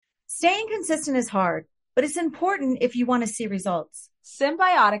Staying consistent is hard, but it's important if you want to see results.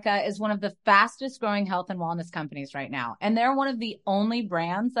 Symbiotica is one of the fastest growing health and wellness companies right now, and they're one of the only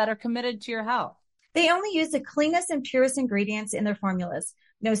brands that are committed to your health. They only use the cleanest and purest ingredients in their formulas.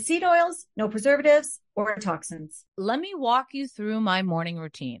 No seed oils, no preservatives, or toxins. Let me walk you through my morning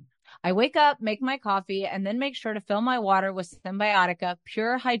routine. I wake up, make my coffee, and then make sure to fill my water with Symbiotica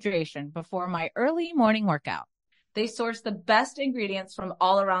Pure Hydration before my early morning workout. They source the best ingredients from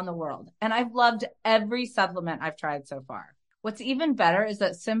all around the world, and I've loved every supplement I've tried so far. What's even better is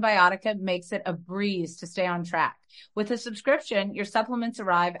that Symbiotica makes it a breeze to stay on track. With a subscription, your supplements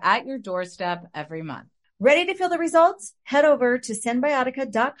arrive at your doorstep every month. Ready to feel the results? Head over to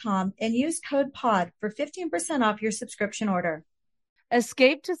symbiotica.com and use code POD for 15% off your subscription order.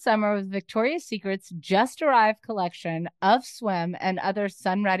 Escape to summer with Victoria's Secret's just arrived collection of swim and other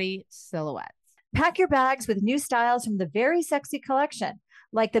sun-ready silhouettes. Pack your bags with new styles from the Very Sexy collection,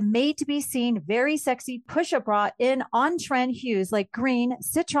 like the made-to-be-seen Very Sexy push-up bra in on-trend hues like green,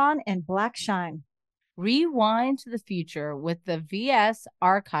 citron, and black shine. Rewind to the future with the VS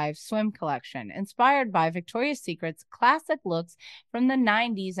Archive swim collection, inspired by Victoria's Secret's classic looks from the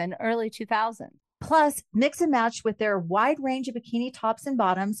 90s and early 2000s. Plus, mix and match with their wide range of bikini tops and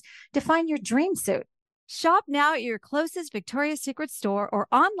bottoms to find your dream suit. Shop now at your closest Victoria's Secret store or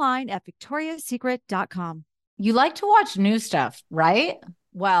online at victoriassecret.com. You like to watch new stuff, right?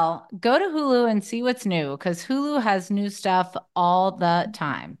 Well, go to Hulu and see what's new, because Hulu has new stuff all the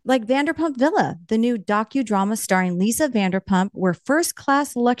time. Like Vanderpump Villa, the new docudrama starring Lisa Vanderpump, where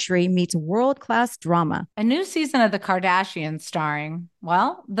first-class luxury meets world-class drama. A new season of The Kardashians starring,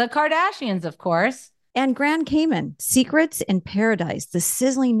 well, the Kardashians, of course. And Grand Cayman, Secrets in Paradise, the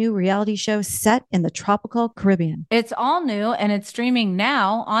sizzling new reality show set in the tropical Caribbean. It's all new, and it's streaming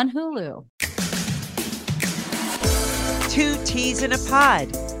now on Hulu. Two Teas in a Pod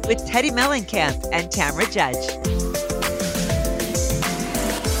with Teddy Mellencamp and Tamara Judge.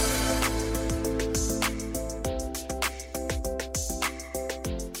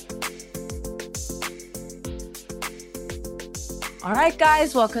 All right,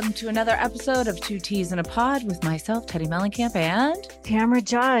 guys, welcome to another episode of Two Teas in a Pod with myself, Teddy Mellencamp, and Tamara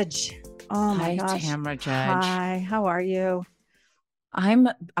Judge. Oh my gosh. Hi, Tamara Judge. Hi, how are you? I'm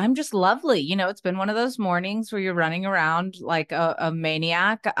just lovely. You know, it's been one of those mornings where you're running around like a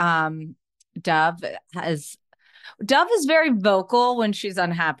maniac. Dove is very vocal when she's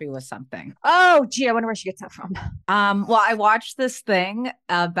unhappy with something. Oh, gee, I wonder where she gets that from. Well, I watched this thing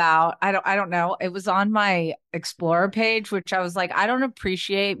about, I don't know. It was on my Explorer page, which I was like, I don't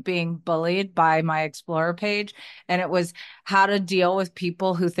appreciate being bullied by my Explorer page. And it was how to deal with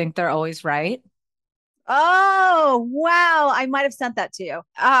people who think they're always right. Oh, wow. I might have sent that to you.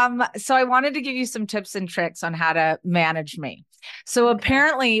 So I wanted to give you some tips and tricks on how to manage me. So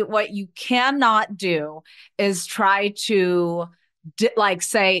apparently what you cannot do is try to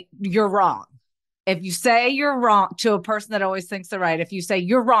say you're wrong. If you say you're wrong to a person that always thinks they're right, if you say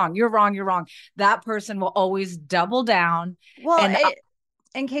you're wrong, that person will always double down. Well,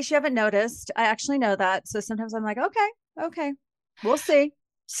 in case you haven't noticed, I actually know that. So sometimes I'm like, okay, we'll see.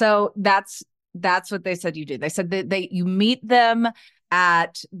 So that's what they said you do. They said that you meet them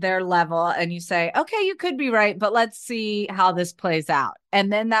at their level and you say, okay, you could be right, but let's see how this plays out.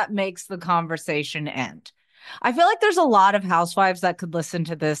 And then that makes the conversation end. I feel like there's a lot of housewives that could listen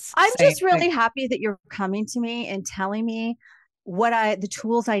to this. I'm just really happy that you're coming to me and telling me the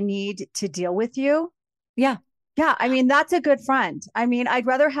tools I need to deal with you. Yeah. Yeah. I mean, that's a good friend. I mean, I'd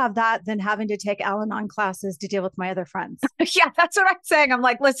rather have that than having to take Al-Anon classes to deal with my other friends. Yeah, that's what I'm saying. I'm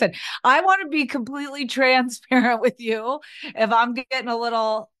like, listen, I want to be completely transparent with you. If I'm getting a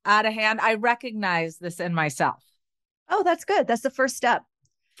little out of hand, I recognize this in myself. Oh, that's good. That's the first step.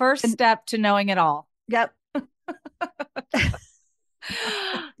 First step to knowing it all. Yep.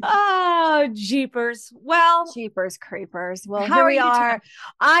 Oh, jeepers. Well, jeepers creepers. Well, how here are we you are.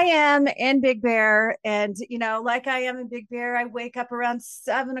 I am in Big Bear. And, you know, like I am in Big Bear, I wake up around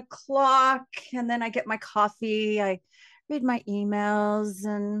 7:00 and then I get my coffee. I read my emails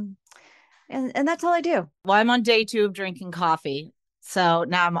and that's all I do. Well, I'm on day 2 of drinking coffee. So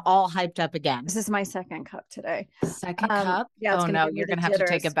now I'm all hyped up again. This is my second cup today. Second cup? Yeah. Oh, no, you're going to have to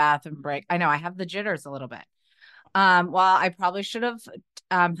take a bath and break. I know I have the jitters a little bit. Well, I probably should have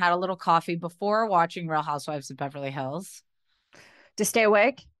had a little coffee before watching Real Housewives of Beverly Hills. To stay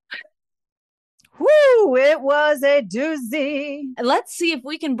awake? Woo! It was a doozy. Let's see if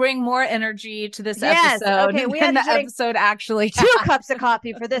we can bring more energy to this episode. Okay, we had the episode actually 2 cups of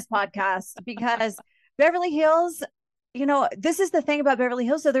coffee for this podcast because Beverly Hills, you know, this is the thing about Beverly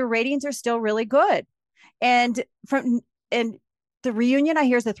Hills. So their ratings are still really good. And The reunion, I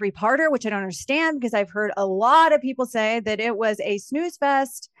hear, is a 3-parter, which I don't understand because I've heard a lot of people say that it was a snooze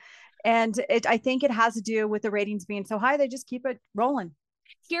fest. And I think it has to do with the ratings being so high. They just keep it rolling.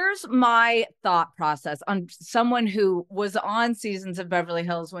 Here's my thought process on someone who was on seasons of Beverly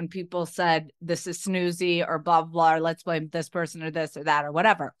Hills when people said this is snoozy or blah, blah, blah, or let's blame this person or this or that or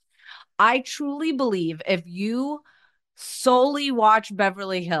whatever. I truly believe if you solely watch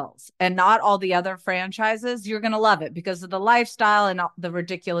Beverly Hills and not all the other franchises, you're going to love it because of the lifestyle and the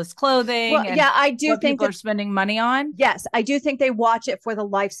ridiculous clothing Well, and yeah, I do what think people are spending money on. Yes, I do think they watch it for the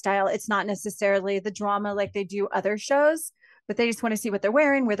lifestyle. It's not necessarily the drama like they do other shows, but they just want to see what they're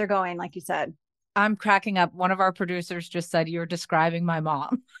wearing, where they're going, like you said. I'm cracking up. One of our producers just said you're describing my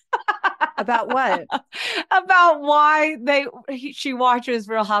mom. About what? About why she watches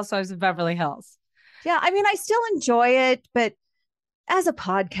Real Housewives of Beverly Hills. Yeah, I mean, I still enjoy it, but as a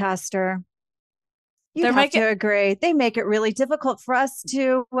podcaster, you'd have to agree, they make it really difficult for us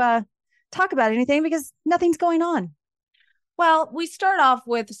to talk about anything because nothing's going on. Well, we start off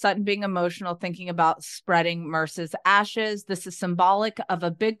with Sutton being emotional, thinking about spreading Merce's ashes. This is symbolic of a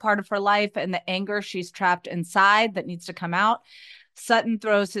big part of her life and the anger she's trapped inside that needs to come out. Sutton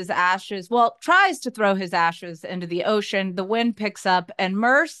throws his ashes, tries to throw his ashes into the ocean. The wind picks up and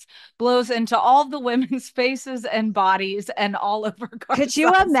Merce blows into all the women's faces and bodies and all over Garcelle's Could you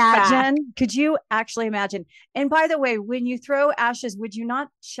imagine? back. Could you actually imagine? And by the way, when you throw ashes, would you not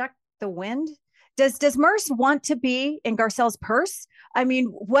check the wind? Does Merce want to be in Garcelle's purse? I mean,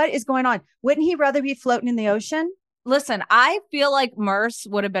 what is going on? Wouldn't he rather be floating in the ocean? Listen, I feel like Merce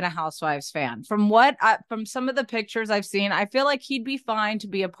would have been a Housewives fan. From some of the pictures I've seen, I feel like he'd be fine to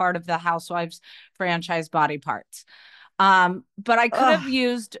be a part of the Housewives franchise body parts. But I could have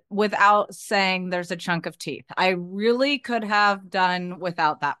used without saying there's a chunk of teeth. I really could have done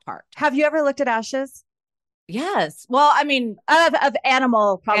without that part. Have you ever looked at ashes? Yes. Well, I mean, of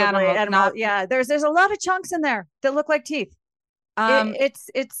animal, probably animal. Yeah, there's a lot of chunks in there that look like teeth.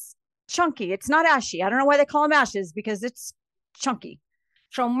 It's chunky. It's not ashy. I don't know why they call them ashes because it's chunky.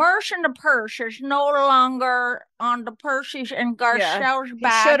 So Merce in the purse is no longer on the purses in Garcelle's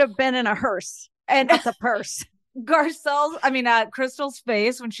back. He should have been in a hearse and not the purse. Crystal's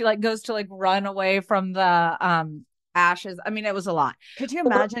face when she goes to run away from the ashes. I mean, it was a lot. Could you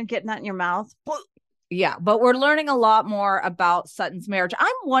imagine getting that in your mouth? Yeah, but we're learning a lot more about Sutton's marriage.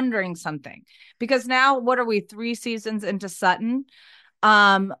 I'm wondering something because now, what are we, 3 seasons into Sutton?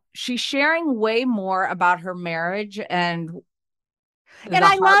 She's sharing way more about her marriage and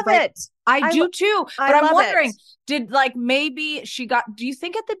I love it. I do too. But I'm wondering, do you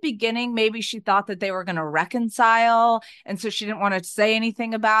think at the beginning, maybe she thought that they were going to reconcile and so she didn't want to say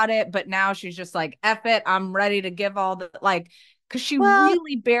anything about it, but now she's just like, F it, I'm ready to give all the, because she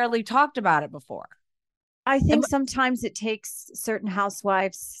really barely talked about it before. I think sometimes it takes certain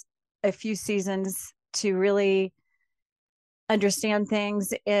housewives a few seasons to really understand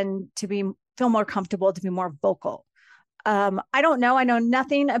things and to feel more comfortable, to be more vocal. I don't know. I know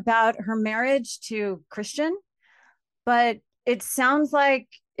nothing about her marriage to Christian, but it sounds like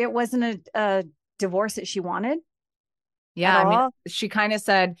it wasn't a divorce that she wanted. Yeah, I mean, she kind of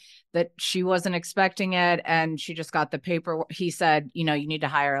said that she wasn't expecting it and she just got the paper. He said, you need to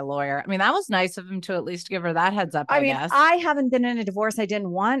hire a lawyer. I mean, that was nice of him to at least give her that heads up, I guess. I haven't been in a divorce I didn't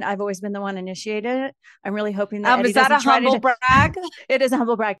want. I've always been the one initiated it. I'm really hoping that is that a humble brag? It is a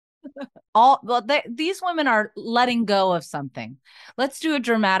humble brag. These women are letting go of something. Let's do a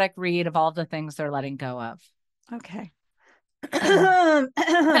dramatic read of all the things they're letting go of. Okay.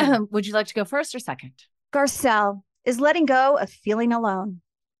 Would you like to go first or second? Garcelle is letting go of feeling alone.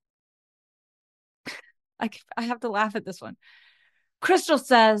 I have to laugh at this one. Crystal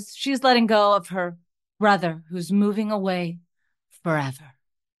says she's letting go of her brother who's moving away forever.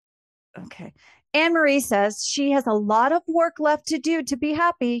 Okay. Anne-Marie says she has a lot of work left to do to be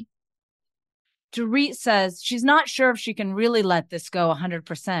happy. Dorit says she's not sure if she can really let this go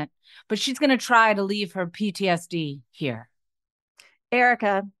 100%, but she's going to try to leave her PTSD here.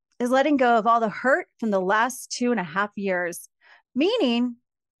 Erica is letting go of all the hurt from the last 2.5 years, meaning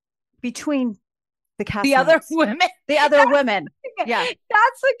between the cast, the other women. Yeah,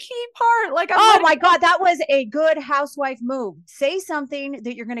 that's a key part. My God, that was a good housewife move. Say something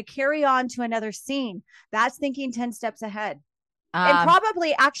that you're going to carry on to another scene. That's thinking 10 steps ahead, and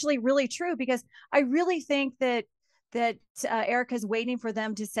probably actually really true because I really think that Erica's waiting for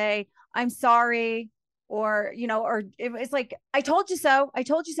them to say, "I'm sorry." Or it's like, I told you so,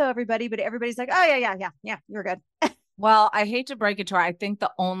 everybody, but everybody's like, oh yeah, you're good. Well, I hate to break it to her. I think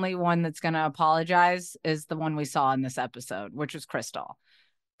the only one that's going to apologize is the one we saw in this episode, which was Crystal.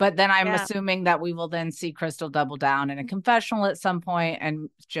 But then I'm assuming that we will then see Crystal double down in a confessional at some point and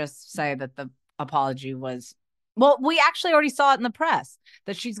just say that the apology was, well, we actually already saw it in the press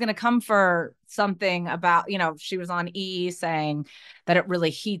that she's going to come for something about, she was on E saying that it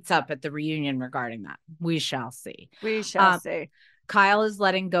really heats up at the reunion regarding that. We shall see. We shall see. Kyle is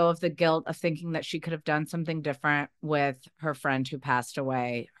letting go of the guilt of thinking that she could have done something different with her friend who passed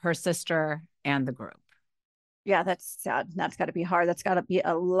away, her sister, and the group. Yeah, that's sad. That's got to be hard. That's got to be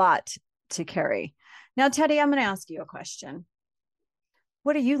a lot to carry. Now, Teddy, I'm going to ask you a question.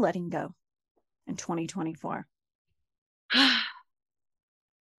 What are you letting go in 2024?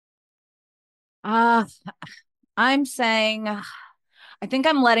 I'm saying, I think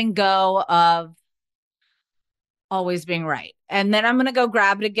I'm letting go of always being right. And then I'm going to go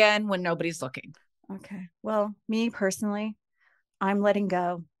grab it again when nobody's looking. Okay. Well, me personally, I'm letting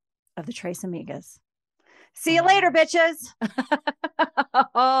go of the Trace Amigas. See you later, bitches.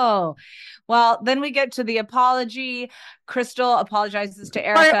 Oh, well, then we get to the apology. Crystal apologizes to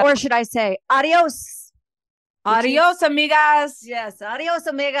Erica. Or should I say, adios. Adios, amigas. Yes, adios,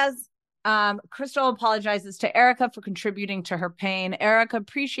 amigas. Crystal apologizes to Erica for contributing to her pain. Erica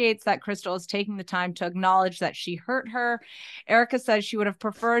appreciates that Crystal is taking the time to acknowledge that she hurt her. Erica says she would have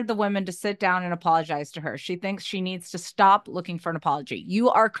preferred the women to sit down and apologize to her. She thinks she needs to stop looking for an apology. You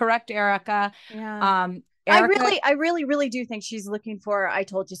are correct, Erica. Yeah. Erica, I really do think she's looking for I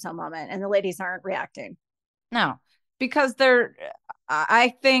told you so moment, and the ladies aren't reacting. No, because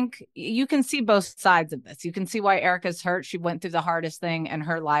I think you can see both sides of this. You can see why Erica's hurt. She went through the hardest thing in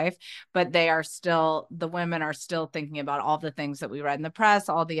her life, but the women are still thinking about all the things that we read in the press,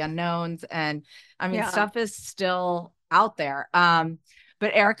 all the unknowns. And I mean, stuff is still out there.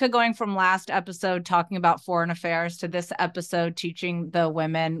 But Erica going from last episode talking about foreign affairs to this episode teaching the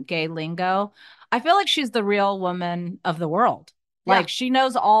women gay lingo, I feel like she's the real woman of the world. Yeah. Like she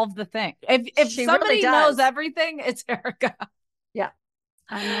knows all of the things. If somebody really knows everything, it's Erica. Yeah.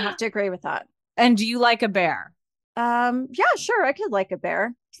 I'm gonna have to agree with that. And do you like a bear? Yeah, sure. I could like a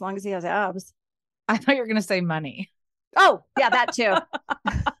bear as long as he has abs. I thought you were gonna say money. Oh, yeah, that too.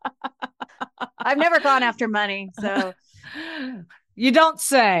 I've never gone after money, so you don't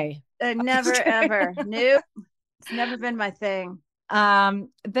say. Never ever. Nope. It's never been my thing.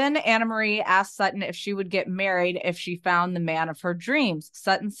 Then Anna Marie asked Sutton if she would get married if she found the man of her dreams.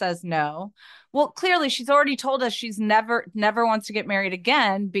 Sutton says no. Well, clearly she's already told us she's never wants to get married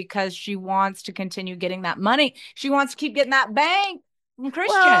again because she wants to continue getting that money. She wants to keep getting that bank from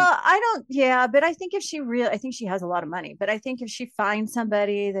Christian. Well, but I think I think she has a lot of money, but I think if she finds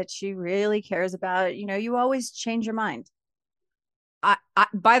somebody that she really cares about, you always change your mind.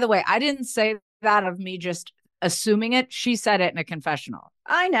 By the way, I didn't say that of me just assuming it. She said it in a confessional.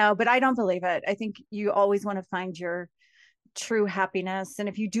 I know, but I don't believe it. I think you always want to find your true happiness. And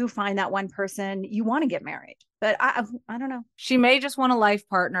if you do find that one person, you want to get married. But I don't know. She may just want a life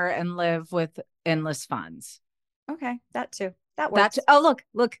partner and live with endless funds. Okay, that too. That works.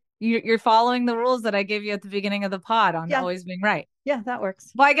 Look, you're following the rules that I gave you at the beginning of the pod on always being right. Yeah, that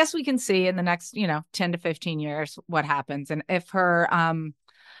works. Well, I guess we can see in the next, 10 to 15 years what happens. And if her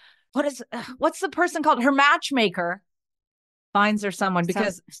what's the person called? Her matchmaker finds her someone,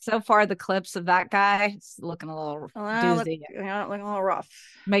 because so far the clips of that guy is looking a little doozy. Looking a little rough.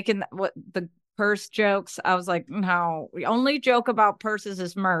 Making the purse jokes. I was like, no, we only joke about purses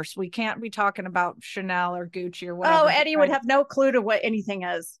is Merce. We can't be talking about Chanel or Gucci or whatever. Oh, Eddie would have no clue to what anything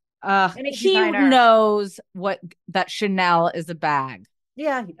is. He knows that Chanel is a bag.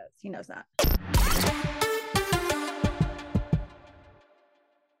 Yeah, he does. He knows that.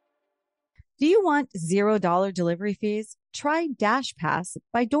 Do you want $0 delivery fees? Try Dash Pass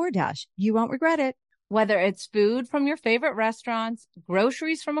by DoorDash. You won't regret it. Whether it's food from your favorite restaurants,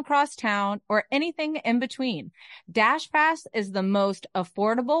 groceries from across town, or anything in between, Dash Pass is the most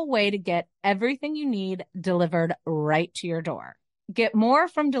affordable way to get everything you need delivered right to your door. Get more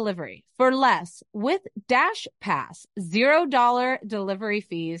from delivery for less with Dash Pass, $0 delivery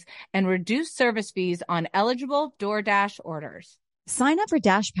fees, and reduced service fees on eligible DoorDash orders. Sign up for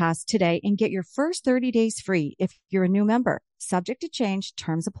Dash Pass today and get your first 30 days free if you're a new member. Subject to change,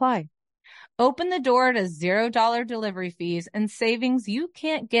 terms apply. Open the door to $0 delivery fees and savings you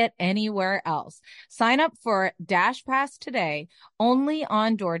can't get anywhere else. Sign up for Dash Pass today only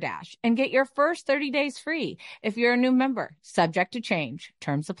on DoorDash and get your first 30 days free if you're a new member. Subject to change,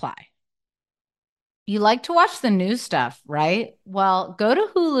 terms apply. You like to watch the new stuff, right? Well, go to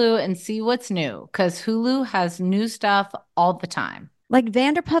Hulu and see what's new, because Hulu has new stuff all the time. Like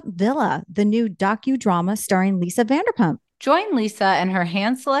Vanderpump Villa, the new docudrama starring Lisa Vanderpump. Join Lisa and her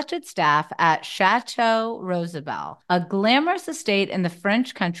hand-selected staff at Chateau RHOBH, a glamorous estate in the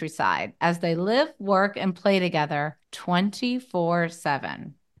French countryside, as they live, work, and play together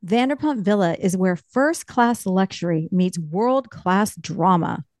 24/7. Vanderpump Villa is where first-class luxury meets world-class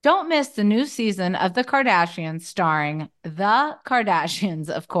drama. Don't miss the new season of The Kardashians, starring The Kardashians,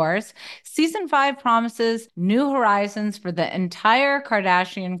 of course. Season 5 promises new horizons for the entire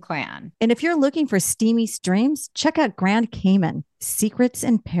Kardashian clan. And if you're looking for steamy streams, check out Grand Cayman, Secrets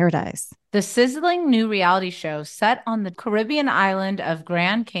in Paradise. The sizzling new reality show set on the Caribbean island of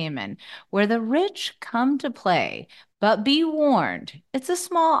Grand Cayman, where the rich come to play. But be warned, it's a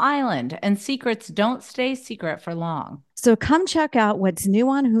small island and secrets don't stay secret for long. So come check out what's new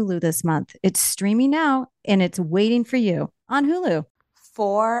on Hulu this month. It's streaming now and it's waiting for you on Hulu.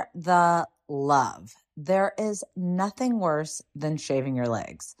 For the love, there is nothing worse than shaving your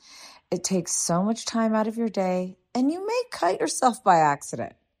legs. It takes so much time out of your day and you may cut yourself by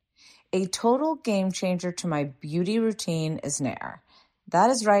accident. A total game changer to my beauty routine is Nair.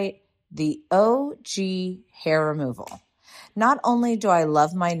 That is right, the OG hair removal. Not only do I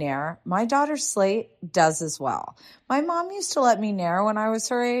love my Nair, my daughter Slate does as well. My mom used to let me Nair when I was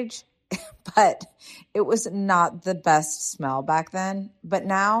her age, but it was not the best smell back then. But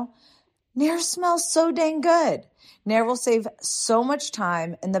now, Nair smells so dang good. Nair will save so much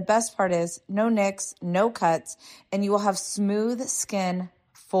time, and the best part is no nicks, no cuts, and you will have smooth skin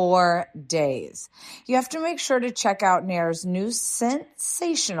for days. You have to make sure to check out Nair's new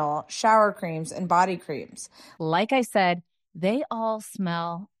sensational shower creams and body creams. Like I said, they all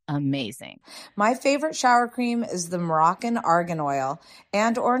smell amazing. My favorite shower cream is the Moroccan Argan Oil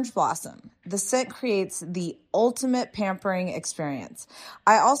and Orange Blossom. The scent creates the ultimate pampering experience.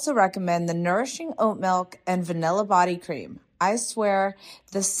 I also recommend the Nourishing Oat Milk and Vanilla Body Cream. I swear,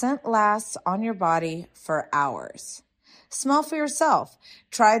 the scent lasts on your body for hours. Smell for yourself.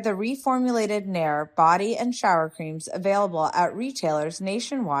 Try the reformulated Nair body and shower creams available at retailers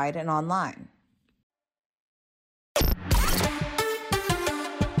nationwide and online.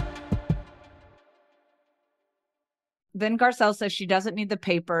 Then Garcelle says she doesn't need the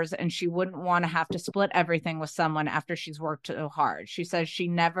papers and she wouldn't want to have to split everything with someone after she's worked so hard. She says she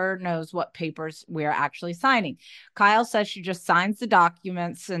never knows what papers we're actually signing. Kyle says she just signs the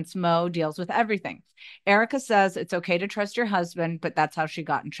documents since Mo deals with everything. Erica says it's okay to trust your husband, but that's how she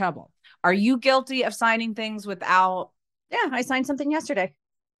got in trouble. Are you guilty of signing things without? Yeah, I signed something yesterday.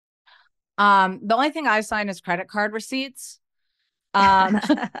 The only thing I sign is credit card receipts. Yeah,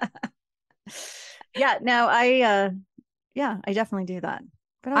 no, I definitely do that.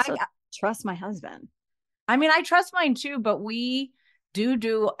 But also I trust my husband. I mean, I trust mine too, but we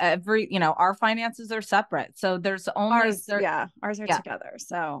do our finances are separate. So there's only ours are together.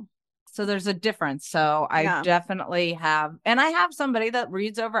 So there's a difference. So I definitely have, and I have somebody that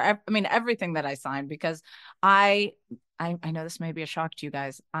reads over, everything that I sign, because I know this may be a shock to you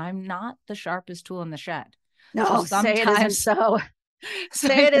guys. I'm not the sharpest tool in the shed. No, so say it isn't so.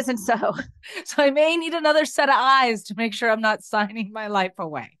 Say it isn't so. So I may need another set of eyes to make sure I'm not signing my life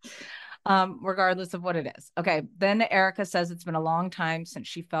away, regardless of what it is. Okay. Then Erica says it's been a long time since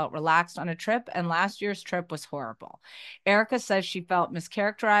she felt relaxed on a trip, and last year's trip was horrible. Erica says she felt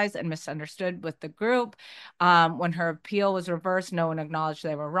mischaracterized and misunderstood with the group. When her appeal was reversed, no one acknowledged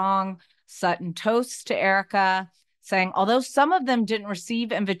they were wrong. Sutton toasts to Erica, saying, although some of them didn't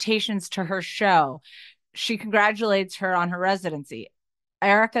receive invitations to her show, she congratulates her on her residency.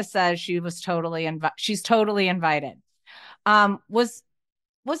 Erica says she's totally invited. Was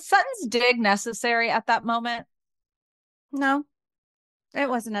Sutton's dig necessary at that moment? No, it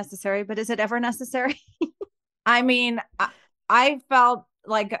wasn't necessary, but is it ever necessary? I mean, I felt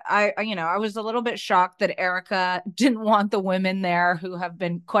like I was a little bit shocked that Erica didn't want the women there who have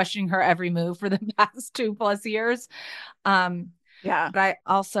been questioning her every move for the past 2+ years. Yeah. But I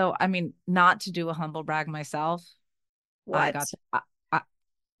also, not to do a humble brag myself. What?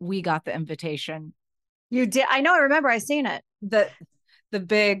 We got the invitation. You did? I know. I remember. I seen it. The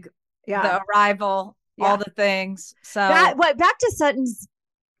arrival, all the things. So back to Sutton's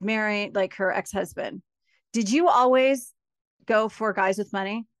marrying, like her ex-husband. Did you always go for guys with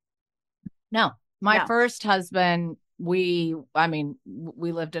money? No, my first husband, we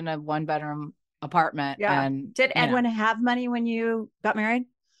lived in a 1-bedroom apartment. Yeah. And did Edwin have money when you got married?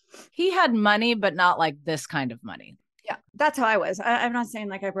 He had money, but not like this kind of money. Yeah, that's how I was. I'm not saying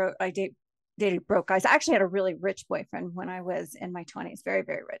like I dated broke guys. I actually had a really rich boyfriend when I was in my 20s. Very,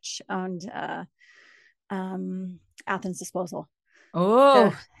 very rich. Owned Athens Disposal.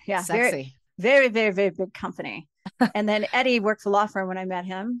 Oh, yeah, sexy. Very, very, very, very big company. And then Eddie worked for law firm when I met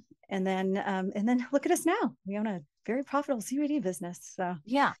him. And then look at us now. We own a very profitable CBD business. So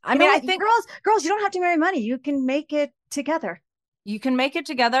Yeah. I you know mean, I what, think girls, you don't have to marry money. You can make it together. you can make it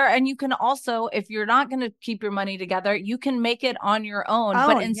together, and you can also, if you're not going to keep your money together, you can make it on your own,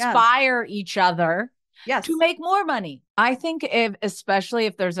 but Yeah. inspire each other Yes. to make more money. I think especially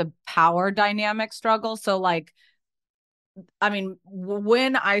if there's a power dynamic struggle. So like, I mean,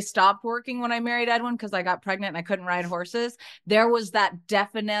 when I stopped working when I married Edwin, because I got pregnant and I couldn't ride horses, there was that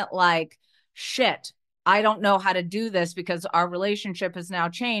definite like, shit, I don't know how to do this because our relationship has now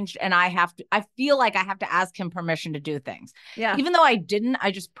changed. And I feel like I have to ask him permission to do things. Yeah. Even though I didn't,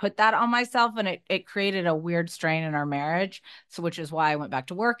 I just put that on myself, and it created a weird strain in our marriage. So, which is why I went back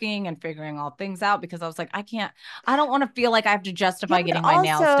to working and figuring all things out, because I was like, I don't want to feel like I have to justify getting my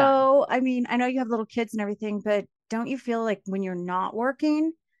nails done. I mean, I know you have little kids and everything, but don't you feel like when you're not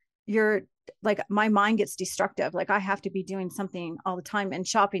working, you're like, my mind gets destructive. Like I have to be doing something all the time, and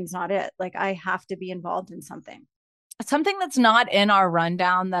shopping's not it. Like I have to be involved in something. Something that's not in our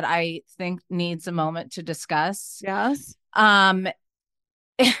rundown that I think needs a moment to discuss Yes.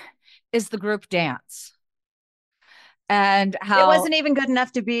 is the group dance, and It how wasn't even good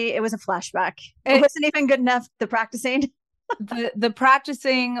enough to be, it was a flashback. It wasn't even good enough, the practicing. the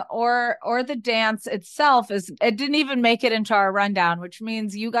practicing or the dance itself it didn't even make it into our rundown, which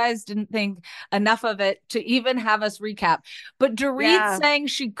means you guys didn't think enough of it to even have us recap. But Dorit saying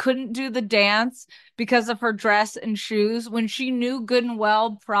she couldn't do the dance because of her dress and shoes, when she knew good and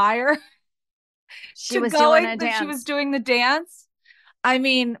well prior she was doing a dance. She was doing the dance. I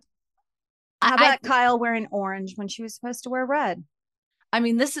mean, how about Kyle wearing orange when she was supposed to wear red? I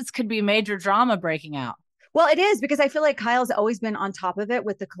mean, could be major drama breaking out. Well, it is, because I feel like Kyle's always been on top of it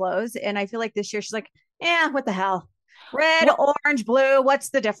with the clothes. And I feel like this year she's like, yeah, what the hell? Red, orange, blue. What's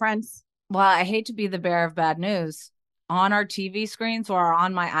the difference? Well, I hate to be the bearer of bad news. On our TV screens or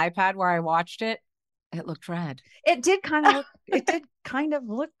on my iPad where I watched it, it looked red. It did kind of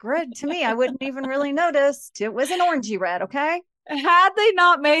look red to me. I wouldn't even really noticed. It was an orangey red, okay? Had they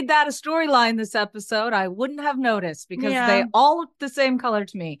not made that a storyline this episode, I wouldn't have noticed, because they all look the same color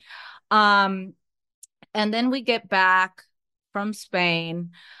to me. And then we get back from Spain.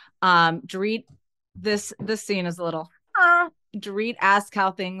 Dorit, this scene is a little. Dorit asks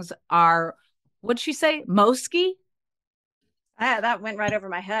how things are. What'd she say? Moski? That went right over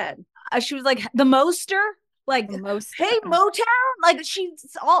my head. She was like, the Moster? Like, hey, Motown? Like,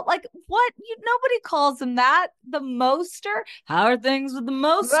 she's all like, what? Nobody calls him that. The Moster? How are things with the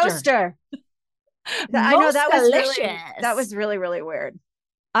Moster? I know that was really, really weird.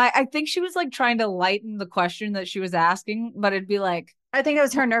 I think she was like trying to lighten the question that she was asking, but it'd be like, I think it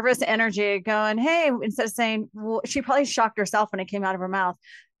was her nervous energy going, hey, instead of saying, well, she probably shocked herself when it came out of her mouth.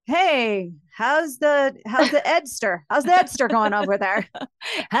 Hey, how's the Edster? How's the Edster going over there?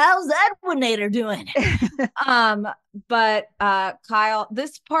 How's Edwinator doing? But Kyle,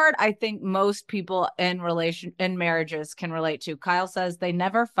 this part I think most people in marriages can relate to. Kyle says they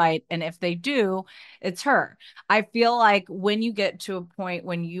never fight, and if they do, it's her. I feel like when you get to a point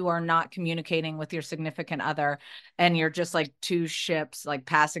when you are not communicating with your significant other and you're just like two ships like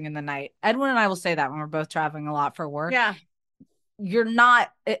passing in the night. Edwin and I will say that when we're both traveling a lot for work. Yeah. You're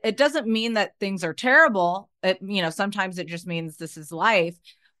not, it doesn't mean that things are terrible. Sometimes it just means this is life.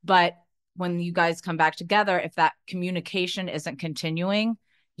 But when you guys come back together, if that communication isn't continuing,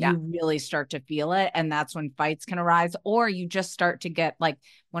 you really start to feel it. And that's when fights can arise, or you just start to get like,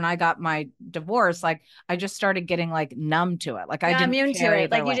 when I got my divorce, like I just started getting like numb to it. Like I didn't immune care to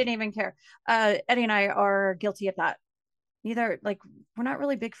it. Like way. You didn't even care. Eddie and I are guilty of that. Neither, like, we're not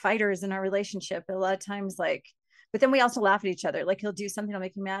really big fighters in our relationship. A lot of times, like, but then we also laugh at each other. Like he'll do something that'll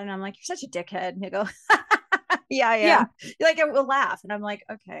make me mad, and I'm like, "You're such a dickhead." And he'll go, "Yeah, I am." Like we'll laugh, and I'm like,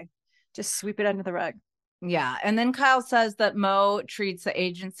 "Okay, just sweep it under the rug." Yeah. And then Kyle says that Mo treats the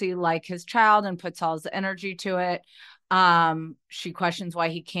agency like his child and puts all his energy to it. She questions why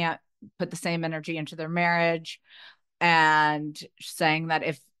he can't put the same energy into their marriage, and saying that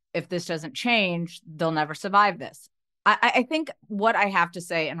if this doesn't change, they'll never survive this. I think what I have to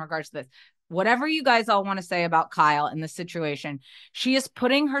say in regards to this, whatever you guys all want to say about Kyle in this situation, she is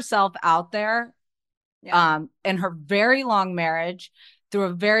putting herself out there in her very long marriage through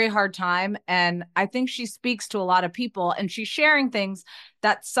a very hard time. And I think she speaks to a lot of people, and she's sharing things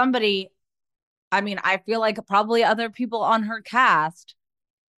that I feel like probably other people on her cast.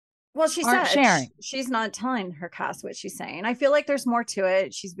 Well, she said she's not telling her cast what she's saying. I feel like there's more to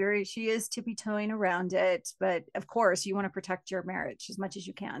it. She is tippy-toeing around it, but of course you want to protect your marriage as much as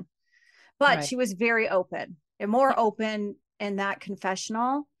you can. But she was very open, and more open in that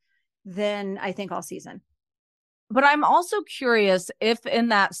confessional than I think all season. But I'm also curious if in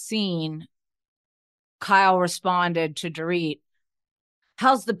that scene, Kyle responded to Dorit,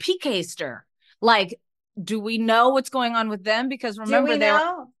 how's the PK stir? Like, do we know what's going on with them? Because Do remember, we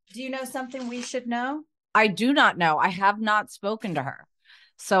know? Do you know something we should know? I do not know. I have not spoken to her.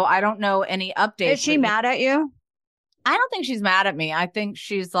 So I don't know any updates. Is she mad at you? I don't think she's mad at me. I think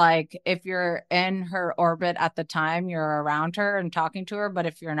she's like, if you're in her orbit at the time, you're around her and talking to her. But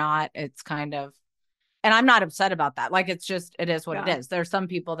if you're not, it's kind of, and I'm not upset about that. Like, it's just, it is what it is. There's some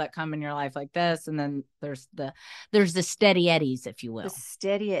people that come in your life like this. And then there's the steady eddies, if you will. The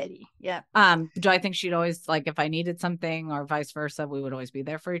steady eddy. Yeah. Do I think she'd always, like, if I needed something or vice versa, we would always be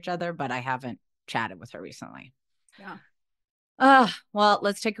there for each other, but I haven't chatted with her recently. Yeah. Well,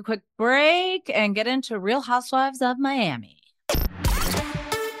 let's take a quick break and get into Real Housewives of Miami.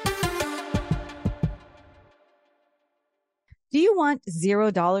 Do you want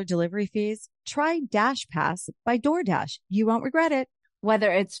 $0 delivery fees? Try Dash Pass by DoorDash. You won't regret it.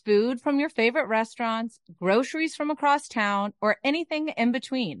 Whether it's food from your favorite restaurants, groceries from across town, or anything in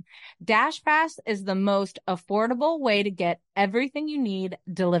between, Dash Pass is the most affordable way to get everything you need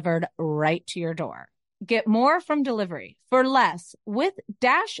delivered right to your door. Get more from delivery for less with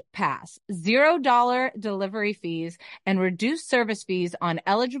Dash Pass, $0 delivery fees, and reduced service fees on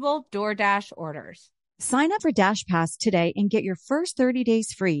eligible DoorDash orders. Sign up for Dash Pass today and get your first 30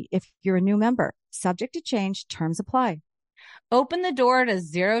 days free if you're a new member. Subject to change, terms apply. Open the door to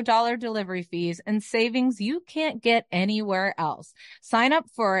 $0 delivery fees and savings you can't get anywhere else. Sign up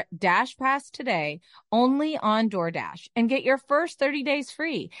for Dash Pass today, only on DoorDash, and get your first 30 days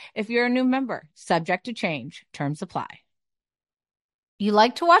free if you're a new member. Subject to change. Terms apply. You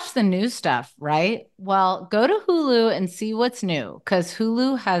like to watch the new stuff, right? Well, go to Hulu and see what's new, because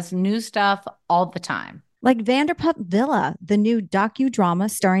Hulu has new stuff all the time. Like Vanderpump Villa, the new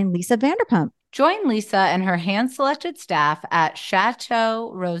docudrama starring Lisa Vanderpump. Join Lisa and her hand-selected staff at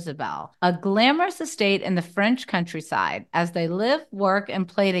Chateau Rosabelle, a glamorous estate in the French countryside, as they live, work, and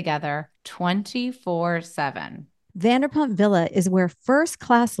play together 24/7. Vanderpump Villa is where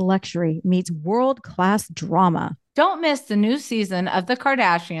first-class luxury meets world-class drama. Don't miss the new season of The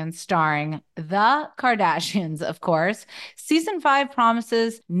Kardashians, starring The Kardashians, of course. Season 5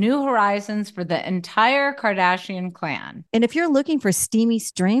 promises new horizons for the entire Kardashian clan. And if you're looking for steamy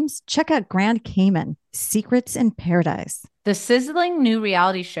streams, check out Grand Cayman, Secrets in Paradise. The sizzling new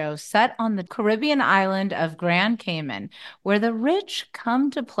reality show set on the Caribbean island of Grand Cayman, where the rich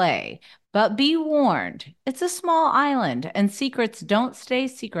come to play. But be warned, it's a small island and secrets don't stay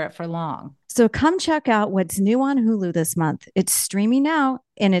secret for long. So come check out what's new on Hulu this month. It's streaming now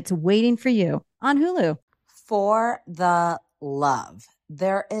and it's waiting for you on Hulu. For the love,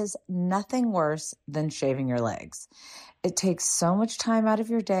 there is nothing worse than shaving your legs. It takes so much time out of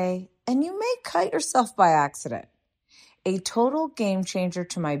your day and you may cut yourself by accident. A total game changer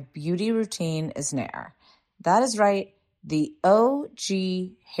to my beauty routine is Nair. That is right, the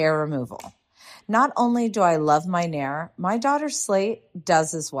OG hair removal. Not only do I love my Nair, my daughter Slate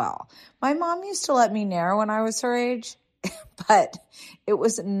does as well. My mom used to let me Nair when I was her age, but it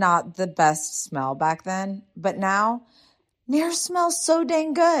was not the best smell back then. But now, Nair smells so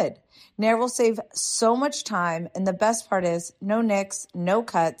dang good. Nair will save so much time, and the best part is no nicks, no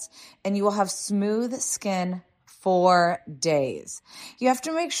cuts, and you will have smooth skin for days. You have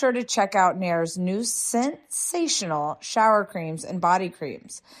to make sure to check out Nair's new sensational shower creams and body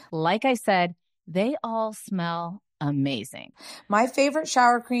creams. Like I said, they all smell amazing. My favorite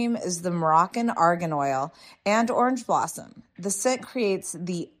shower cream is the Moroccan Argan Oil and Orange Blossom. The scent creates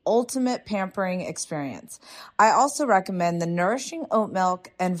the ultimate pampering experience. I also recommend the Nourishing Oat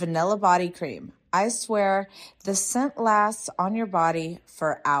Milk and Vanilla Body Cream. I swear, the scent lasts on your body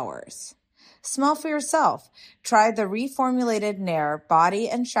for hours. Smell for yourself. Try the reformulated Nair body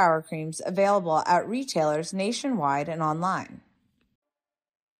and shower creams available at retailers nationwide and online.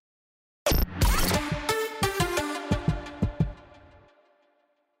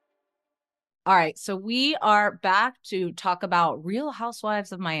 All right, so we are back to talk about Real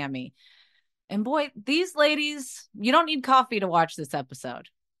Housewives of Miami. And boy, these ladies, you don't need coffee to watch this episode.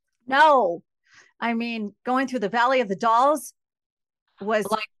 No. I mean, going through the Valley of the Dolls was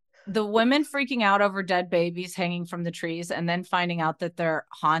like the women freaking out over dead babies hanging from the trees and then finding out that they're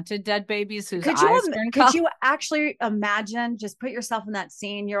haunted dead babies whose eyes turn color. Could you actually imagine, just put yourself in that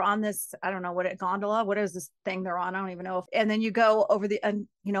scene? You're on this, I don't know what gondola, what is this thing they're on? I don't even know. And then you go over the,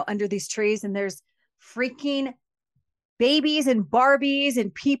 under these trees and there's freaking babies and Barbies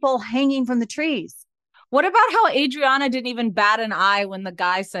and people hanging from the trees. What about how Adriana didn't even bat an eye when the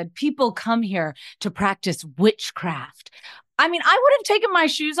guy said, people come here to practice witchcraft? I mean, I would have taken my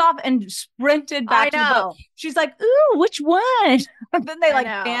shoes off and sprinted back to the boat. She's like, ooh, which one? And then they like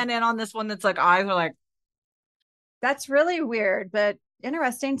pan in on this one that's like, eyes are like. That's really weird, but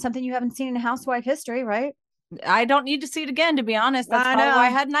interesting. Something you haven't seen in housewife history, right? I don't need to see it again, to be honest. That's probably why I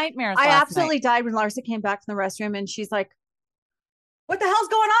had nightmares. I absolutely died when Larsa came back from the restroom and she's like, what the hell's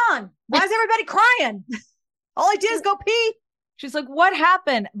going on? Why is everybody crying? All I did is go pee. She's like, what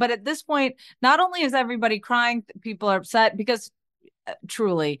happened? But at this point, not only is everybody crying, people are upset because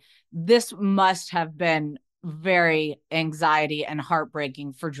truly, this must have been very anxiety and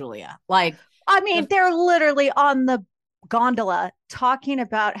heartbreaking for Julia. Like, I mean, they're literally on the gondola talking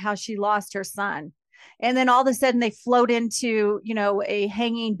about how she lost her son. And then all of a sudden they float into, a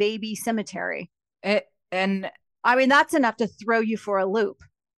hanging baby cemetery. And I mean, that's enough to throw you for a loop.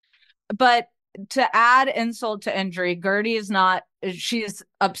 But to add insult to injury, Gertie she's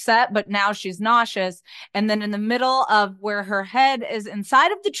upset, but now she's nauseous. And then in the middle of where her head is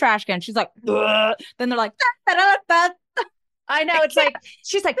inside of the trash can, she's like, ugh. Then they're like, da, da, da, da. I know. It's like,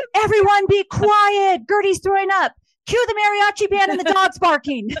 she's like, everyone be quiet. Gertie's throwing up. Cue the mariachi band and the dogs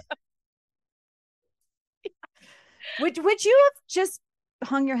barking. Would you have just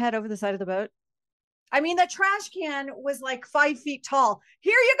hung your head over the side of the boat? I mean, the trash can was like 5 feet tall.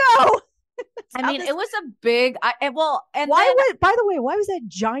 Here you go. I mean, it was a big. By the way, why was that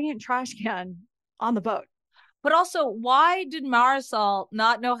giant trash can on the boat? But also, why did Marisol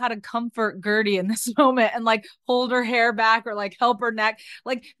not know how to comfort Gertie in this moment and like hold her hair back or like help her neck?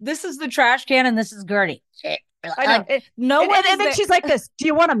 Like, this is the trash can and this is Gertie. I know. And then she's like this. Do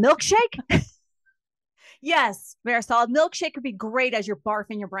you want a milkshake? Yes, Marisol, milkshake would be great as you're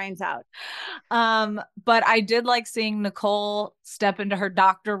barfing your brains out. But I did like seeing Nicole step into her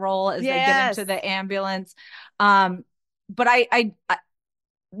doctor role as they get into the ambulance. But I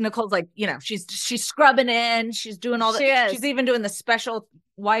Nicole's like, she's scrubbing in, she's doing all that. She's even doing the special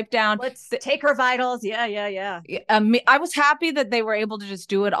wipe down. Let's take her vitals. Yeah. I was happy that they were able to just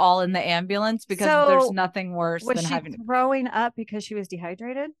do it all in the ambulance because there's nothing worse than having throwing up because she was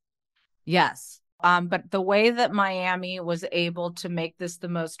dehydrated. Yes. But the way that Miami was able to make this the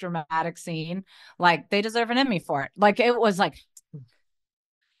most dramatic scene, like they deserve an Emmy for it. Like it was like,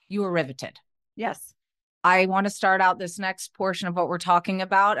 you were riveted. Yes. I want to start out this next portion of what we're talking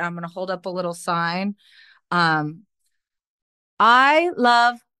about. I'm going to hold up a little sign. I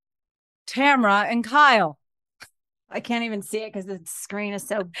love Tamara and Kyle. I can't even see it because the screen is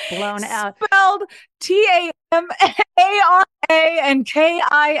so blown out. Spelled Tamara and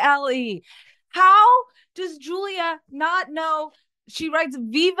Kile. How does Julia not know? She writes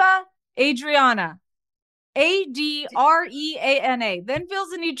Viva Adriana, Adreana, then feels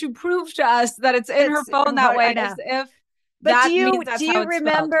the need to prove to us that it's in her phone that way, as if. But do you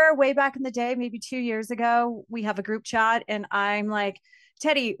remember way back in the day, maybe 2 years ago, we have a group chat and I'm like,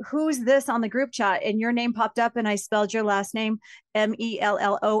 Teddy, who's this on the group chat? And your name popped up and I spelled your last name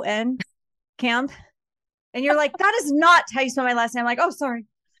Mellon, Camp. And you're like, that is not how you spell my last name. I'm like, oh, sorry.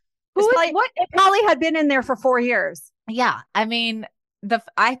 It probably had been in there for 4 years. Yeah. I mean, the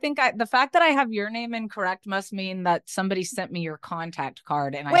fact that I have your name incorrect must mean that somebody sent me your contact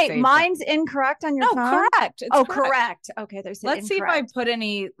card and mine's incorrect on your phone? Correct. Correct. Okay, there's Let's see if I put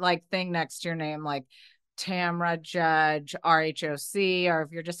any like thing next to your name like Tamara Judge, RHOC, or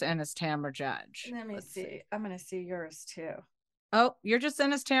if you're just in as Tamara Judge. Let me see. I'm going to see yours too. Oh, you're just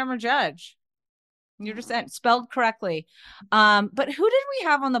in as Tamara Judge. You're just spelled correctly. But who did we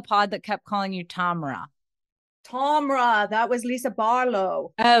have on the pod that kept calling you Tamara? Tamara. That was Lisa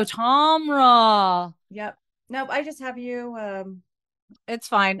Barlow. Oh, Tamara. Yep. Nope. I just have you. It's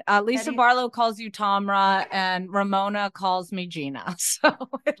fine. Lisa Barlow calls you Tamara and Ramona calls me Gina. So oh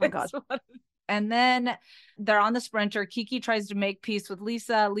God. And then they're on the sprinter. Kiki tries to make peace with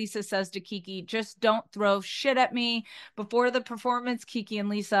Lisa. Lisa says to Kiki, just don't throw shit at me. Before the performance, Kiki and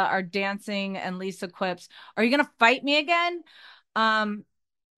Lisa are dancing and Lisa quips, are you going to fight me again?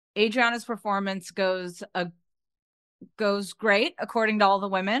 Adriana's performance goes great, according to all the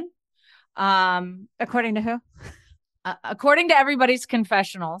women. According to who? According to everybody's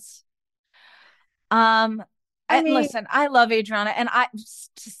confessionals. Listen, I love Adriana, and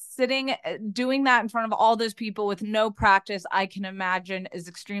doing that in front of all those people with no practice, I can imagine is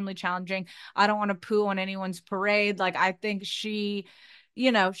extremely challenging. I don't want to poo on anyone's parade. Like, I think she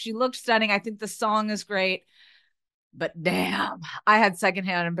looked stunning. I think the song is great, but damn, I had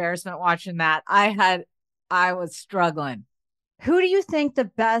secondhand embarrassment watching that. I was struggling. Who do you think the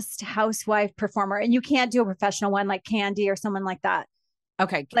best housewife performer, and you can't do a professional one like Candy or someone like that?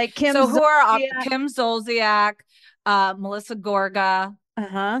 Okay. Like Kim. So who are Kim Zolciak, Melissa Gorga,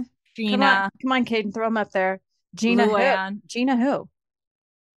 Gina. Come on, Caden, throw them up there. Gina who? Luann. Gina who?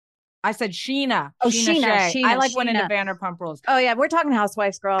 I said Sheena. Oh, Sheena Shea. I like went into Sheena. Vanderpump Rules. Oh yeah, we're talking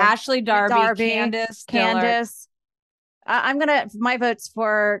Housewives, girl. Ashley Darby, Candace, Dillard. Candace. I'm gonna. My vote's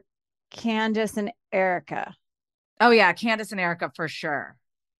for Candace and Erica. Oh yeah, Candace and Erica for sure.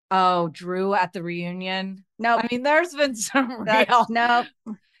 Oh, Drew at the reunion. Nope. I mean, there's been some real. Nope.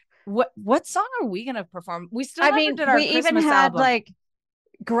 What song are we gonna perform? We still I never mean, did our we Christmas even had album. like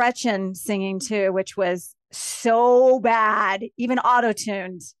Gretchen singing too, which was so bad, even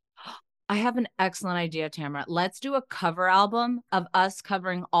auto-tuned. I have an excellent idea, Tamara. Let's do a cover album of us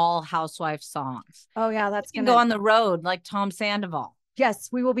covering all housewife songs. Oh yeah, that's gonna go on the road like Tom Sandoval. Yes,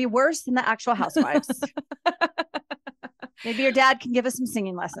 we will be worse than the actual housewives. Maybe your dad can give us some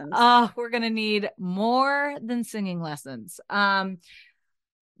singing lessons. We're gonna need more than singing lessons.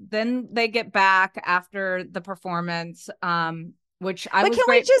 Then they get back after the performance, which I was. But can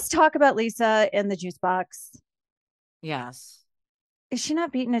we just talk about Lisa in the juice box? Yes. Is she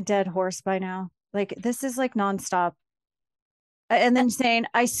not beating a dead horse by now? Like, this is like nonstop. And then saying,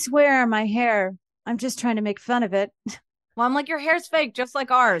 I swear my hair, I'm just trying to make fun of it. Well, I'm like, your hair's fake, just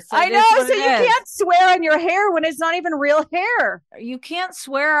like ours. So I know. So you can't swear on your hair when it's not even real hair. You can't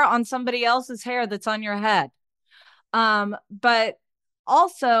swear on somebody else's hair that's on your head. But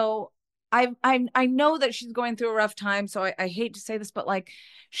also, I know that she's going through a rough time. So I hate to say this, but like,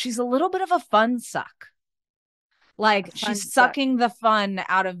 she's a little bit of a fun suck. Like she's sucking the fun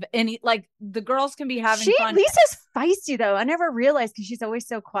out of any, like the girls can be having fun. Lisa's feisty though. I never realized because she's always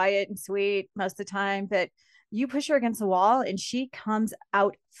so quiet and sweet most of the time, but you push her against the wall and she comes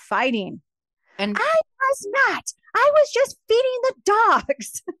out fighting. And I was not. I was just feeding the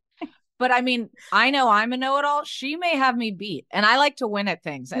dogs. But I mean, I know I'm a know-it-all. She may have me beat and I like to win at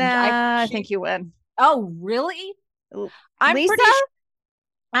things. And I think you win. Oh, really? Lisa?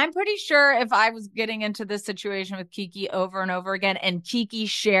 I'm pretty sure if I was getting into this situation with Kiki over and over again and Kiki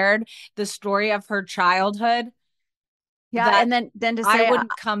shared the story of her childhood. Yeah. And then to say I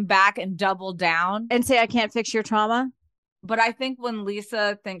wouldn't come back and double down and say, I can't fix your trauma. But I think when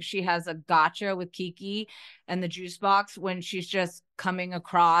Lisa thinks she has a gotcha with Kiki and the juice box, when she's just coming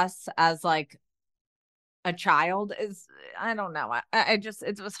across as like a child is, I don't know.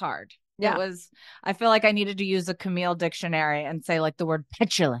 It was hard. Yeah. It was, I feel like I needed to use a Camille dictionary and say like the word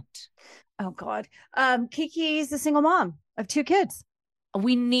petulant. Oh God. Kiki's a single mom of 2 kids.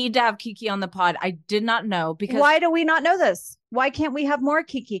 We need to have Kiki on the pod. I did not know because. Why do we not know this? Why can't we have more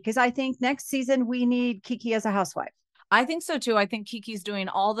Kiki? Because I think next season we need Kiki as a housewife. I think so too. I think Kiki's doing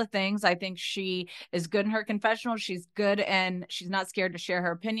all the things. I think she is good in her confessional. She's good and she's not scared to share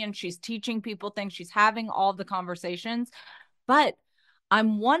her opinion. She's teaching people things. She's having all the conversations. But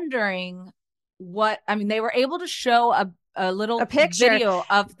I'm wondering they were able to show a little picture video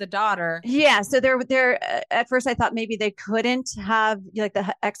of the daughter. Yeah. So they're at first I thought maybe they couldn't have like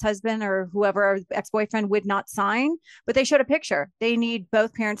the ex-husband or whoever ex-boyfriend would not sign, but they showed a picture. They need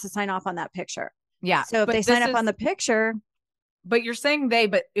both parents to sign off on that picture. Yeah. So if they sign up on the picture. But you're saying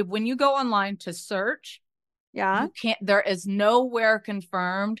when you go online to search, yeah, there is nowhere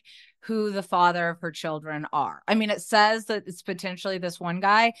confirmed who the father of her children are. I mean, it says that it's potentially this one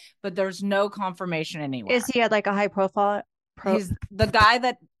guy, but there's no confirmation anywhere. Is he like a high profile? He's the guy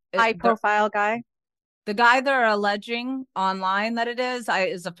that high profile guy. The guy they're alleging online that it is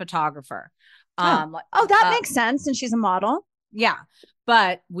a photographer. That makes sense. And she's a model. Yeah.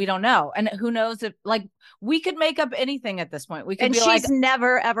 But we don't know. And who knows if like we could make up anything at this point. We could she's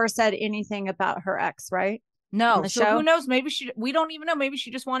never ever said anything about her ex, right? No. So who knows? Maybe we don't even know. Maybe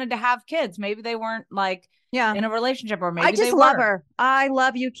she just wanted to have kids. Maybe they weren't like in a relationship, or maybe I just love her. I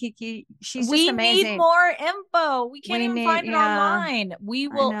love you, Kiki. She's just amazing. We need more info. We can't even find it online. We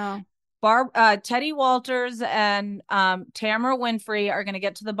will. Teddy Walters and Tamara Winfrey are going to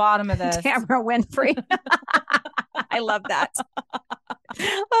get to the bottom of this. Tamara Winfrey. I love that.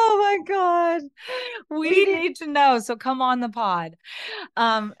 Oh my God. We need to know. So come on the pod.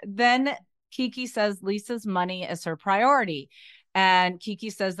 Then Kiki says Lisa's money is her priority. And Kiki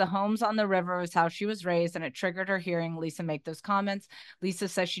says the homes on the river is how she was raised, and it triggered her hearing Lisa make those comments. Lisa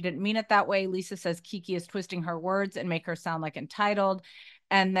says she didn't mean it that way. Lisa says Kiki is twisting her words and make her sound like entitled.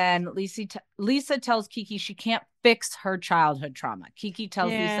 And then Lisa tells Kiki she can't fix her childhood trauma. Kiki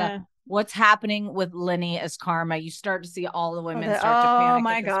tells Lisa what's happening with Lenny is karma. You start to see all the women start to panic. Oh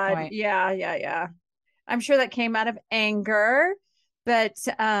my God. Point. Yeah. I'm sure that came out of anger, but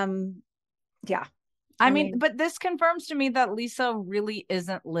yeah. I mean, but this confirms to me that Lisa really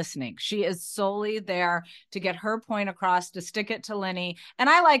isn't listening. She is solely there to get her point across, to stick it to Lenny. And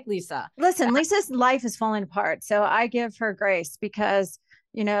I like Lisa. Listen, Lisa's life is falling apart. So I give her grace because,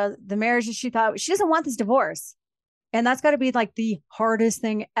 the marriage that she thought, she doesn't want this divorce. And that's got to be like the hardest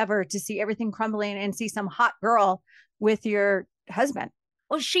thing ever, to see everything crumbling and see some hot girl with your husband.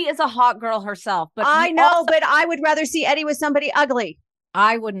 Well, she is a hot girl herself, but I know, but I would rather see Eddie with somebody ugly.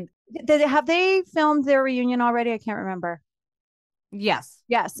 I wouldn't. Have they filmed their reunion already? I can't remember. Yes.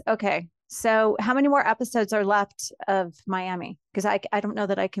 Yes. Okay. So how many more episodes are left of Miami? Because I don't know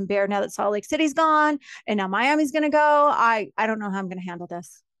that I can bear, now that Salt Lake City's gone and now Miami's going to go. I don't know how I'm going to handle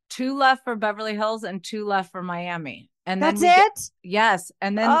this. 2 left for Beverly Hills and 2 left for Miami. And that's then it? Yes.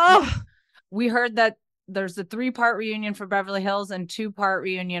 And then we heard that there's a 3-part reunion for Beverly Hills and 2-part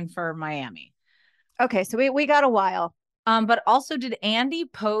reunion for Miami. Okay. So we got a while. But also, did Andy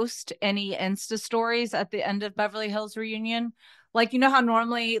post any Insta stories at the end of Beverly Hills reunion? Like, you know how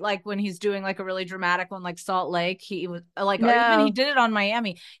normally, like when he's doing like a really dramatic one, like Salt Lake, he was like, or even he did it on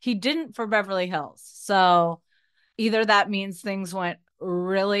Miami. He didn't for Beverly Hills. So either that means things went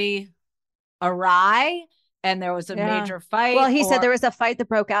really awry and there was a major fight. Well, he said there was a fight that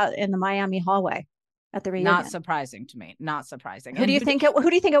broke out in the Miami hallway at the reunion. Not surprising to me. Not surprising. Who do you think it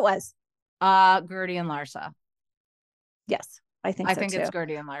was? Gertie and Larsa. Yes, I think too. It's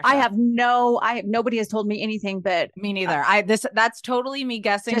Gertie and Larsa. Nobody has told me anything, but me neither. That's totally me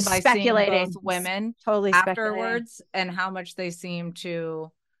guessing by speculating. Seeing both women totally afterwards and how much they seem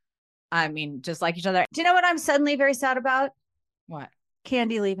to, I mean, just like each other. Do you know what I'm suddenly very sad about? What?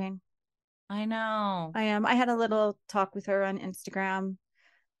 Candy leaving. I know. I am. I had a little talk with her on Instagram,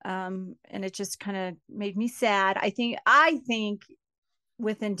 and it just kind of made me sad. I think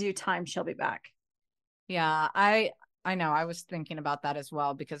within due time she'll be back. Yeah, I know. I was thinking about that as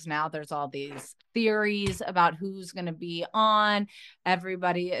well, because now there's all these theories about who's going to be on.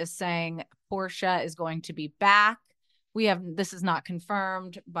 Everybody is saying Portia is going to be back. This is not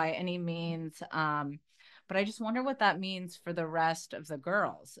confirmed by any means. But I just wonder what that means for the rest of the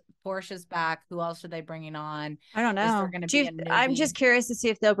girls. Portia's back. Who else are they bringing on? I don't know. Is there going to be a newbie? I'm just curious to see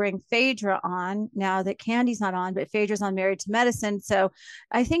if they'll bring Phaedra on now that Candy's not on, but Phaedra's on Married to Medicine. So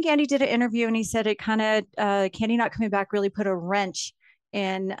I think Andy did an interview and he said it kind of, Candy not coming back really put a wrench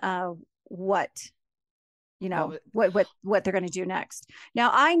in what they're going to do next. Now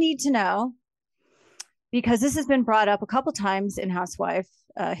I need to know, because this has been brought up a couple times in Housewife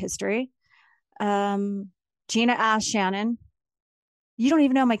history. Gina asked Shannon, "You don't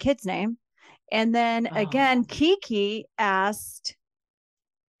even know my kid's name." And then again, Kiki asked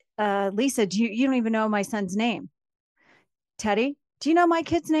Lisa, you don't even know my son's name. Teddy, do you know my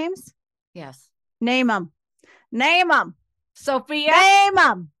kids' names? Yes. Name them. Sophia. Name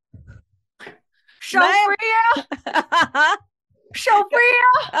them. Sophia.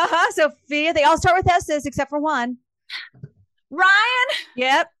 Sophia. They all start with S's except for one. Ryan.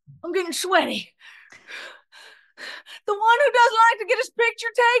 Yep. I'm getting sweaty. The one who doesn't like to get his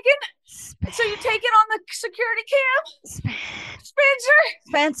picture taken. So you take it on the security cam.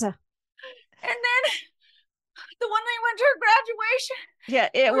 Spencer. And then the one that went to her graduation. Yeah,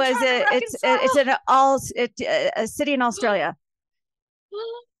 it's a city in Australia.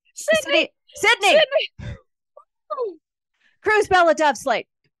 Sydney. Cruz, Bella, Dove, Slate.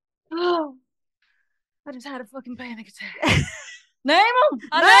 Oh, I just had a fucking panic attack. Name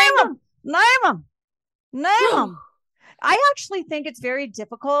them. I actually think it's very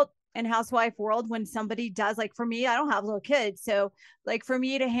difficult in housewife world when somebody does, like for me, I don't have little kids. So like for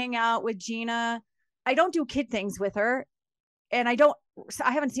me to hang out with Gina, I don't do kid things with her. And I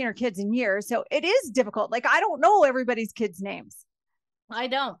haven't seen her kids in years. So it is difficult. Like I don't know everybody's kids' names. I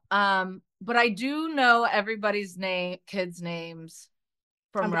don't. But I do know everybody's kids' names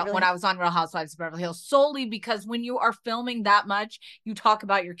from when I was on Real Housewives of Beverly Hills, solely because when you are filming that much, you talk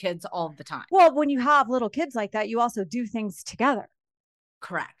about your kids all the time. Well, when you have little kids like that, you also do things together.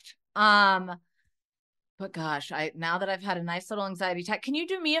 Correct. But gosh, now that I've had a nice little anxiety attack, can you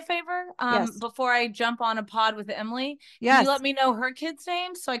do me a favor? Yes. Before I jump on a pod with Emily, yes. Can you let me know her kids'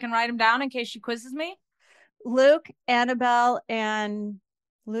 names so I can write them down in case she quizzes me? Luke, Annabelle.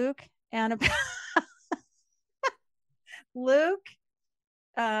 Luke.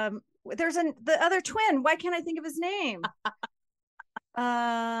 There's the other twin. Why can't I think of his name?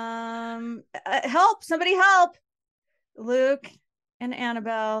 Help! Somebody help! Luke and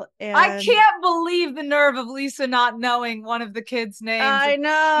Annabelle. And I can't believe the nerve of Lisa not knowing one of the kids' names. I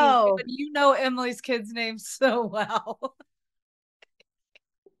know, but you know Emily's kids' names so well.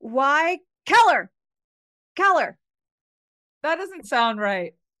 Why Keller? That doesn't sound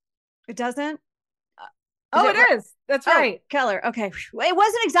right. It doesn't. It is. That's right. Keller. Okay. It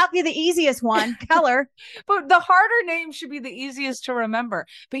wasn't exactly the easiest one, Keller. But the harder name should be the easiest to remember.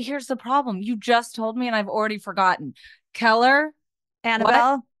 But here's the problem. You just told me and I've already forgotten. Keller,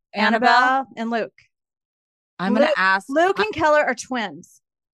 Annabelle, and Luke. I'm going to ask Luke and Keller are twins.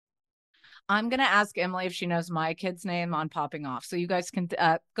 I'm going to ask Emily if she knows my kid's name on Popping Off. So you guys can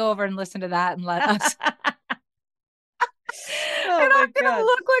go over and listen to that and let us. Oh, and my I'm going God. to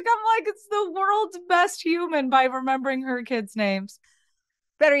look like it's the world's best human by remembering her kids' names.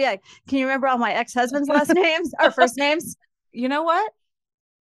 Better yet, can you remember all my ex-husband's last names or first names? You know what?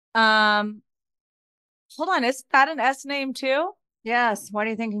 Hold on. Is that an S name too? Yes. Why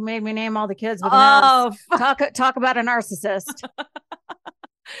do you think he made me name all the kids with an Oh, S? Talk about a narcissist.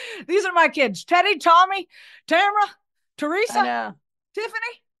 These are my kids: Teddy, Tommy, Tamara, Teresa, I know. Tiffany.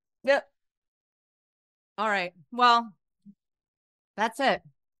 Yep. All right. Well, that's it.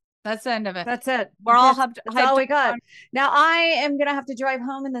 That's the end of it. That's it. We're all That's hyped all we up got. on- Now I am gonna have to drive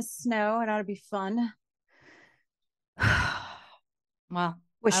home in the snow. It ought to be fun. Well,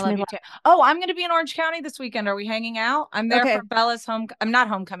 Wish I love me you luck. too. Oh, I'm going to be in Orange County this weekend. Are we hanging out? I'm there Okay. for Bella's I'm not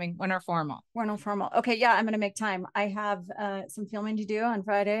homecoming, winter formal. We're no formal. Okay, yeah, I'm gonna make time. I have some filming to do on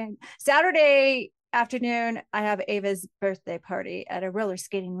Friday. Saturday afternoon, I have Ava's birthday party at a roller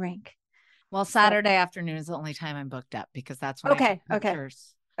skating rink. Well, Saturday afternoon is the only time I'm booked up because that's when I take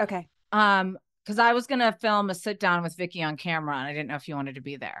pictures. Okay. Because I was going to film a sit down with Vicky on camera and I didn't know if you wanted to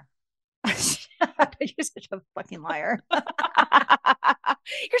be there. You're such a fucking liar.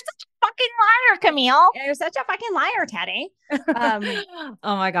 You're such a fucking liar, Camille. Yeah, you're such a fucking liar, Teddy.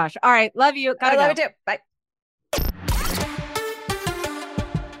 Oh my gosh. All right. Love you. I love you too. Bye.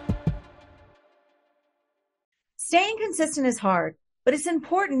 Staying consistent is hard, but it's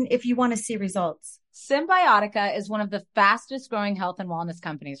important if you want to see results. Symbiotica is one of the fastest growing health and wellness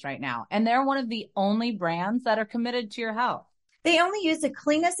companies right now, and they're one of the only brands that are committed to your health. They only use the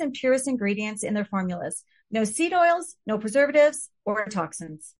cleanest and purest ingredients in their formulas. No seed oils, no preservatives, or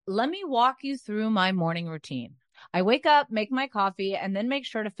toxins. Let me walk you through my morning routine. I wake up, make my coffee, and then make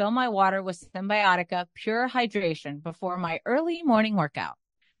sure to fill my water with Symbiotica Pure Hydration before my early morning workout.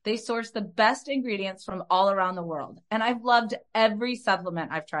 They source the best ingredients from all around the world, and I've loved every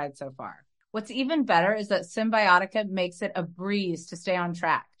supplement I've tried so far. What's even better is that Symbiotica makes it a breeze to stay on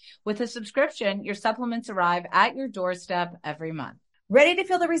track. With a subscription, your supplements arrive at your doorstep every month. Ready to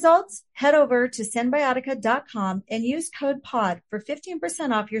feel the results? Head over to symbiotica.com and use code POD for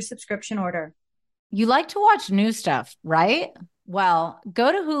 15% off your subscription order. You like to watch new stuff, right? Well,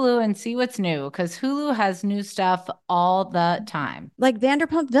 go to Hulu and see what's new because Hulu has new stuff all the time. Like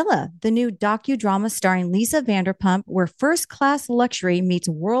Vanderpump Villa, the new docudrama starring Lisa Vanderpump, where first-class luxury meets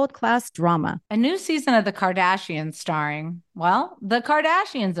world-class drama. A new season of The Kardashians starring, well, the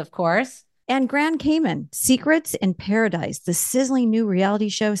Kardashians, of course. And Grand Cayman, Secrets in Paradise, the sizzling new reality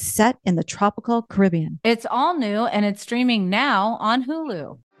show set in the tropical Caribbean. It's all new and it's streaming now on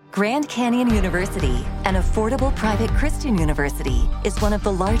Hulu. Grand Canyon University, an affordable private Christian university, is one of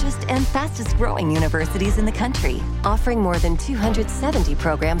the largest and fastest growing universities in the country, offering more than 270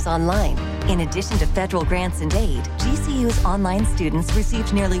 programs online. In addition to federal grants and aid, GCU's online students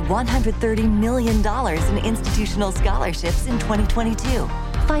received nearly $130 million in institutional scholarships in 2022.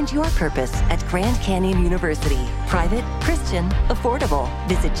 Find your purpose at Grand Canyon University. Private, Christian, affordable.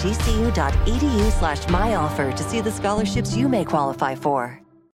 Visit gcu.edu/myoffer to see the scholarships you may qualify for.